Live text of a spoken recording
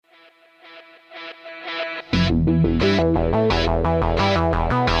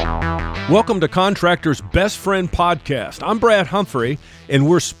Welcome to Contractor's Best Friend Podcast. I'm Brad Humphrey, and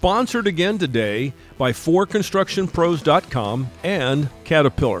we're sponsored again today by 4constructionpros.com and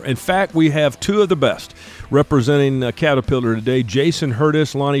Caterpillar. In fact, we have two of the best representing Caterpillar today, Jason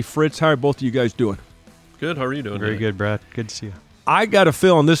Hurtis, Lonnie Fritz. How are both of you guys doing? Good. How are you doing? Very good, Brad. Good to see you. I got a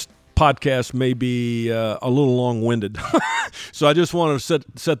feeling this podcast may be a little long-winded, so I just want to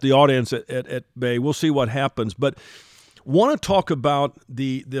set the audience at bay. We'll see what happens, but want to talk about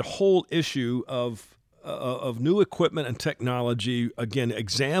the whole issue of new equipment and technology, again,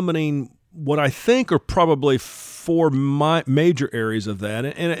 examining what I think are probably four major areas of that.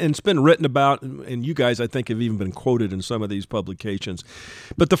 And it's been written about, and you guys, I think, have even been quoted in some of these publications.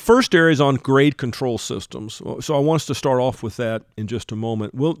 But the first area is on grade control systems. So I want us to start off with that in just a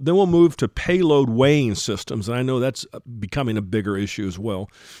moment. Then we'll move to payload weighing systems, and I know that's becoming a bigger issue as well.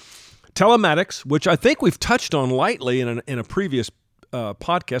 Telematics, which I think we've touched on lightly in a previous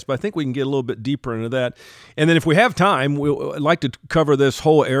podcast, but I think we can get a little bit deeper into that. And then if we have time, I'd like to cover this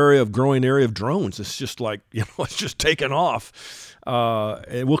whole growing area of drones. It's just like, it's just taken off.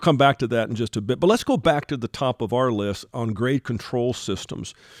 And we'll come back to that in just a bit. But let's go back to the top of our list on grade control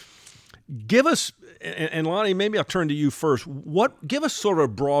systems. Give us, and Lonnie, maybe I'll turn to you first. Give us sort of a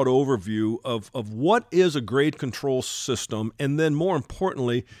broad overview of what is a grade control system, and then more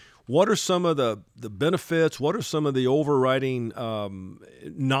importantly, what are some of the benefits? What are some of the overriding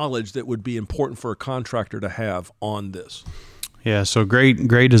knowledge that would be important for a contractor to have on this? Yeah, so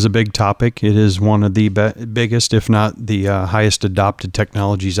grade is a big topic. It is one of the biggest, if not the highest adopted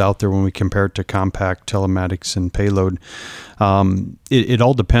technologies out there when we compare it to compact, telematics, and payload. It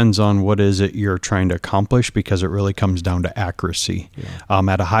all depends on what is it you're trying to accomplish, because it really comes down to accuracy. Yeah.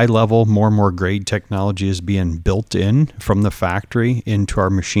 At a high level, more and more grade technology is being built in from the factory into our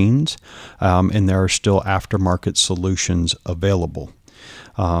machines, and there are still aftermarket solutions available.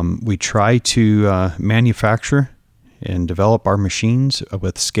 We try to manufacture and develop our machines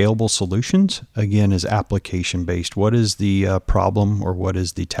with scalable solutions, again, is application-based. What is the problem or what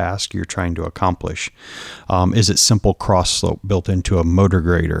is the task you're trying to accomplish? Is it simple cross-slope built into a motor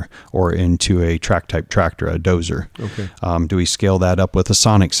grader or into a track-type tractor, a dozer? Okay. Do we scale that up with a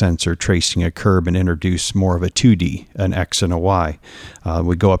sonic sensor, tracing a curb, and introduce more of a 2D, an X and a Y?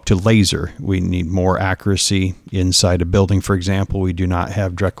 We go up to laser. We need more accuracy inside a building, for example. We do not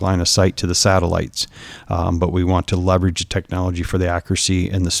have direct line of sight to the satellites, but we want to leverage the technology for the accuracy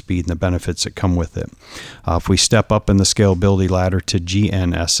and the speed and the benefits that come with it. If we step up in the scalability ladder to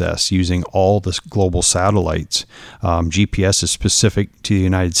GNSS, using all the global satellites, GPS is specific to the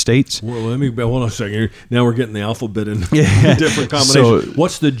United States. Well, hold on a second. Now we're getting the alphabet in different combinations. So,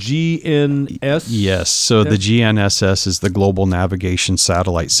 what's the GNS? Yes, so the GNSS is the Global Navigation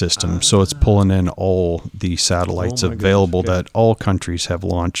Satellite System. So it's pulling in all the satellites available that all countries have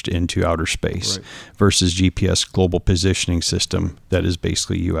launched into outer space, versus GPS, Global Positioning System, that is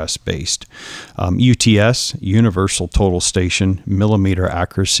basically U.S. based. UTS, Universal Total Station, millimeter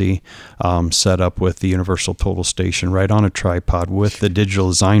accuracy, set up with the Universal Total Station right on a tripod with the digital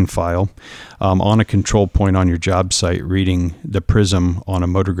design file on a control point on your job site, reading the prism on a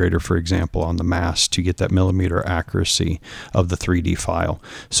motor grader, for example, on the mast to get that millimeter accuracy of the 3D file.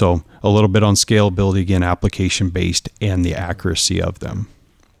 So a little bit on scalability, again, application based, and the accuracy of them.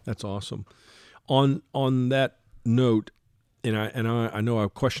 That's awesome. On that note, and I know a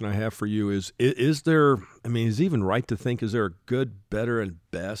question I have for you is there, is it even right to think, is there a good, better, and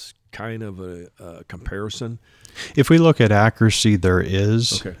best kind of a comparison? If we look at accuracy, there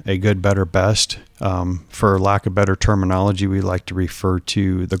is a good, better, best. For lack of better terminology, we like to refer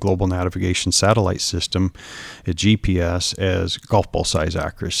to the Global Navigation Satellite System, a GPS, as golf ball size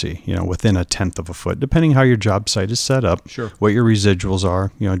accuracy, within a tenth of a foot, depending how your job site is set up, what your residuals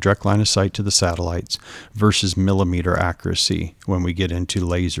are, direct line of sight to the satellites, versus millimeter accuracy when we get into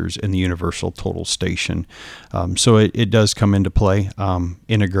lasers in the Universal Total Station. So it does come into play.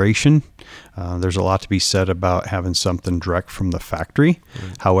 Integration. There's a lot to be said about having something direct from the factory.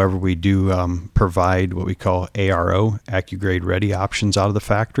 However, we do provide what we call ARO, AccuGrade Ready options out of the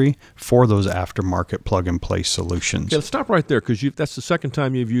factory for those aftermarket plug-and-play solutions. Yeah, let's stop right there, because that's the second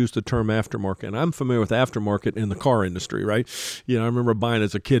time you've used the term aftermarket. And I'm familiar with aftermarket in the car industry, right? I remember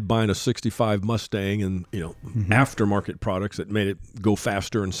as a kid buying a 65 Mustang and, aftermarket products that made it go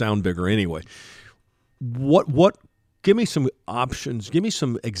faster and sound bigger anyway. Give me some options. Give me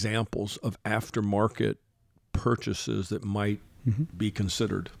some examples of aftermarket purchases that might be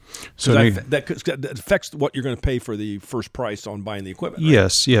considered? So that affects what you're going to pay for the first price on buying the equipment, right?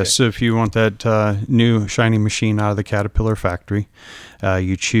 Yes. Okay. So if you want that new shiny machine out of the Caterpillar factory,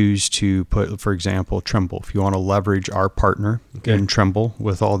 you choose to put, for example, Trimble. If you want to leverage our partner in Trimble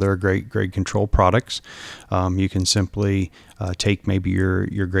with all their great grade control products, you can simply take maybe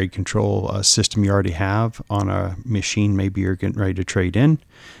your grade control system you already have on a machine maybe you're getting ready to trade in.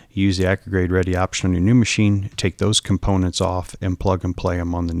 Use the AccuGrade Ready option on your new machine, take those components off and plug and play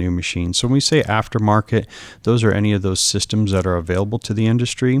them on the new machine. So when we say aftermarket, those are any of those systems that are available to the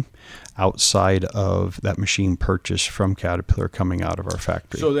industry outside of that machine purchase from Caterpillar coming out of our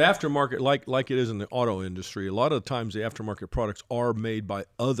factory. So the aftermarket, like it is in the auto industry, a lot of the times the aftermarket products are made by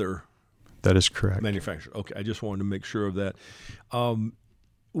other That is correct. manufacturers. Okay, I just wanted to make sure of that.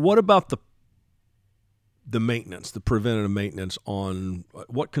 What about the maintenance, the preventative maintenance on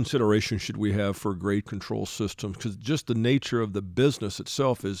what consideration should we have for grade control systems? Because just the nature of the business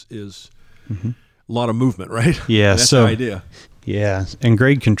itself is a lot of movement, right? Yeah. That's so the idea. Yeah, and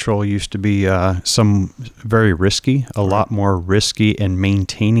grade control used to be some very risky, a lot more risky in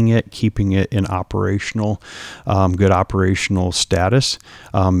maintaining it, keeping it in operational, good operational status.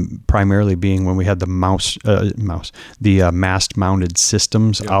 Primarily being when we had the mast-mounted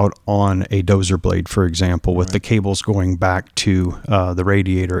systems out on a dozer blade, for example, with the cables going back to the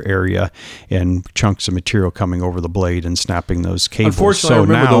radiator area and chunks of material coming over the blade and snapping those cables. Unfortunately, I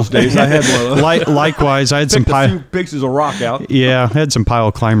remember those days. I had one of those. Likewise, I had picked a few pieces of rock out. Yeah, I had some pile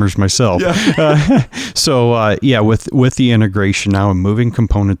climbers myself. Yeah. With the integration now and moving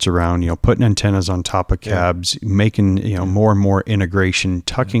components around, putting antennas on top of cabs, making more and more integration,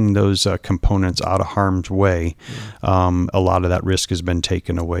 tucking those components out of harm's way. A lot of that risk has been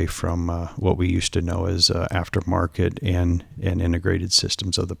taken away from what we used to know as aftermarket and integrated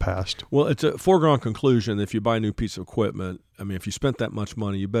systems of the past. Well, it's a foregone conclusion that if you buy a new piece of equipment, I mean, if you spent that much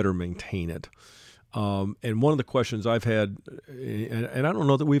money, you better maintain it. And one of the questions I've had, and I don't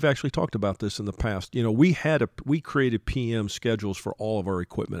know that we've actually talked about this in the past, we created PM schedules for all of our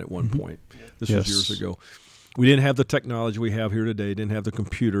equipment at one point. This was years ago. We didn't have the technology we have here today, didn't have the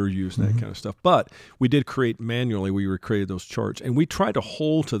computer use and that kind of stuff, but we did create manually, we created those charts. And we tried to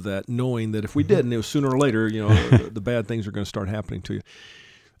hold to that knowing that if we didn't, it was sooner or later, the bad things are going to start happening to you.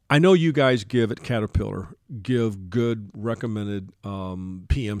 I know you guys give good recommended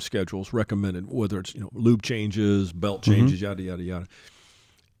PM schedules, whether it's lube changes, belt changes, yada yada yada.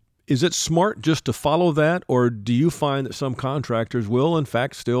 Is it smart just to follow that, or do you find that some contractors will in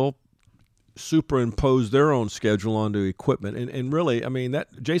fact still superimpose their own schedule onto equipment? And really, I mean,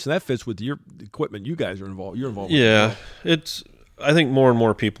 Jason, that fits with your equipment. You guys are involved. You're involved. Yeah, I think more and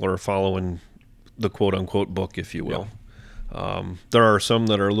more people are following the quote unquote book, if you will. Yeah. There are some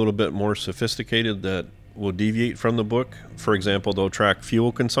that are a little bit more sophisticated that will deviate from the book. For example, they'll track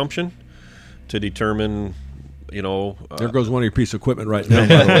fuel consumption to determine, there goes one of your piece of equipment right now,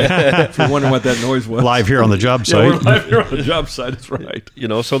 by the way. If you're wondering what that noise was. Live here on the job site. Yeah, we're live here on the job site, that's right.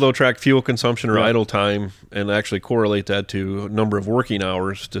 So they'll track fuel consumption or idle time and actually correlate that to number of working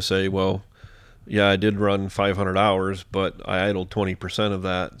hours to say, well, yeah, I did run 500 hours, but I idled 20% of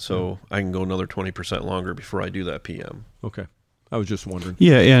that, so I can go another 20% longer before I do that PM. Okay. I was just wondering.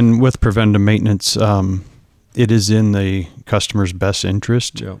 Yeah, and with preventive maintenance, it is in the customer's best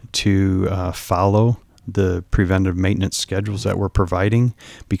interest to follow the preventive maintenance schedules that we're providing,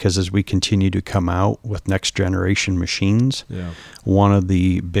 because as we continue to come out with next generation machines, one of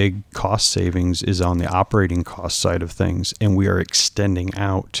the big cost savings is on the operating cost side of things, and we are extending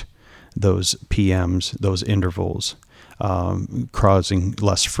out those PMs, those intervals, causing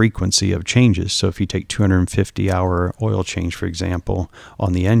less frequency of changes. So if you take 250-hour oil change, for example,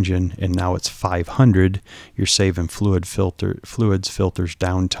 on the engine, and now it's 500, you're saving fluids, filters,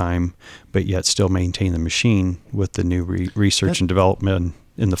 downtime, but yet still maintain the machine with the new research and development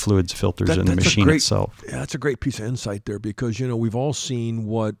in the fluids, filters, and the machine itself. Yeah, that's a great piece of insight there, because we've all seen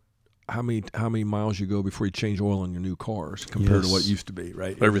how many miles you go before you change oil in your new cars compared to what it used to be,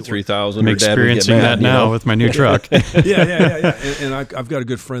 right? Every 3,000. I'm experiencing that now with my new truck. Yeah. And I've got a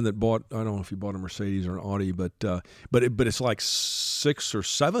good friend that bought, I don't know if he bought a Mercedes or an Audi, but it's like 6,000 or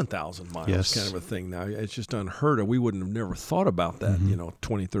 7,000 miles kind of a thing now. It's just unheard of. We wouldn't have never thought about that,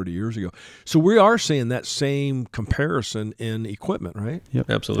 20, 30 years ago. So we are seeing that same comparison in equipment, right? Yep,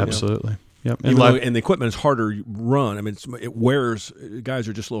 absolutely. Yep. And the equipment is harder run. I mean, it wears. Guys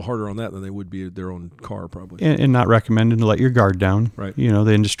are just a little harder on that than they would be their own car, probably. And not recommended to let your guard down. Right.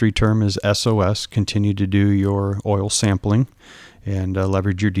 The industry term is SOS. Continue to do your oil sampling and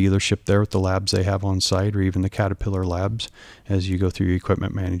leverage your dealership there with the labs they have on site, or even the Caterpillar labs, as you go through your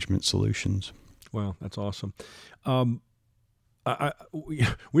equipment management solutions. Wow, that's awesome.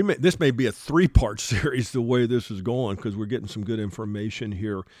 This may be a 3-part series the way this is going, because we're getting some good information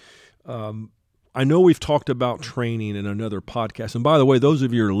here. I know we've talked about training in another podcast. And by the way, those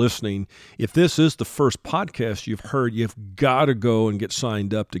of you who are listening, if this is the first podcast you've heard, you've got to go and get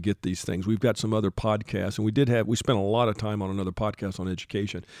signed up to get these things. We've got some other podcasts, and we spent a lot of time on another podcast on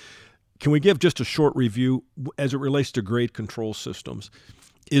education. Can we give just a short review as it relates to grade control systems?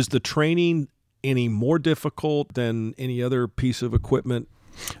 Is the training any more difficult than any other piece of equipment?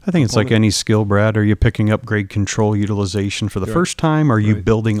 I think it's like any skill, Brad. Are you picking up grade control utilization for the first time? Are you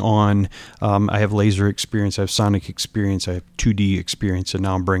building on, I have laser experience, I have sonic experience, I have 2D experience, and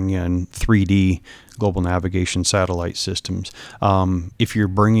now I'm bringing in 3D global navigation satellite systems. If you're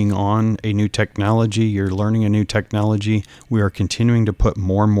bringing on a new technology, you're learning a new technology, we are continuing to put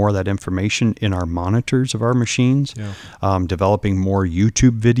more and more of that information in our monitors of our machines, developing more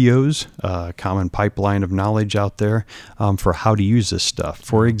YouTube videos, common pipeline of knowledge out there for how to use this stuff.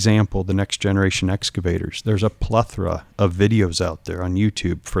 For example, the next generation excavators. There's a plethora of videos out there on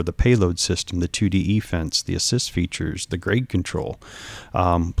YouTube for the payload system, the 2D e-fence, the assist features, the grade control.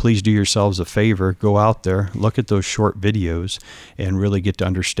 Please do yourselves a favor. Go out there, look at those short videos, and really get to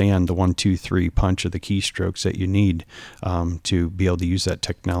understand the 1, 2, 3 punch of the keystrokes that you need to be able to use that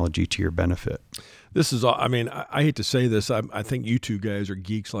technology to your benefit. This is, I mean, I hate to say this. I think you two guys are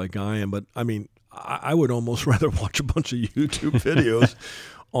geeks like I am, but I mean, I would almost rather watch a bunch of YouTube videos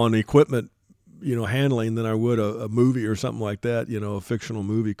on equipment, handling than I would a movie or something like that, a fictional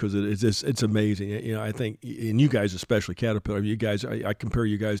movie, because it's amazing. I think, and you guys especially, Caterpillar, you guys, I compare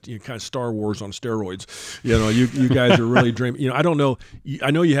you guys to kind of Star Wars on steroids. You guys are really dreaming. I don't know.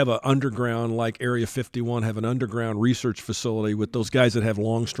 I know you have an underground, like Area 51, have an underground research facility with those guys that have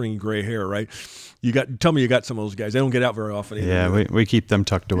long stringy gray hair, right? Tell me you got some of those guys. They don't get out very often either. Yeah, we keep them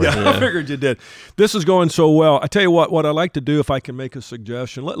tucked away. Yeah, I figured you did. This is going so well. I tell you what I'd like to do, if I can make a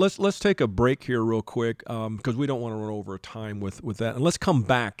suggestion, let's take a break here real quick, because we don't want to run over time with that. And let's come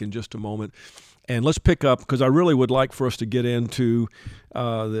back in just a moment, and let's pick up, because I really would like for us to get into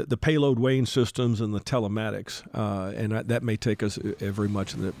the payload weighing systems and the telematics, and that may take us very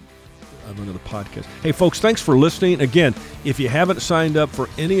much of another podcast. Hey, folks, thanks for listening. Again, if you haven't signed up for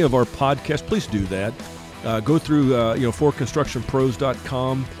any of our podcasts, please do that. Go through,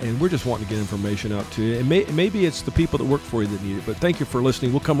 forconstructionpros.com, and we're just wanting to get information out to you. And maybe it's the people that work for you that need it, but thank you for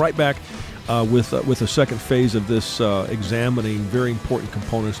listening. We'll come right back with a second phase of this, examining very important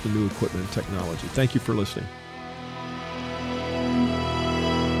components to new equipment and technology. Thank you for listening.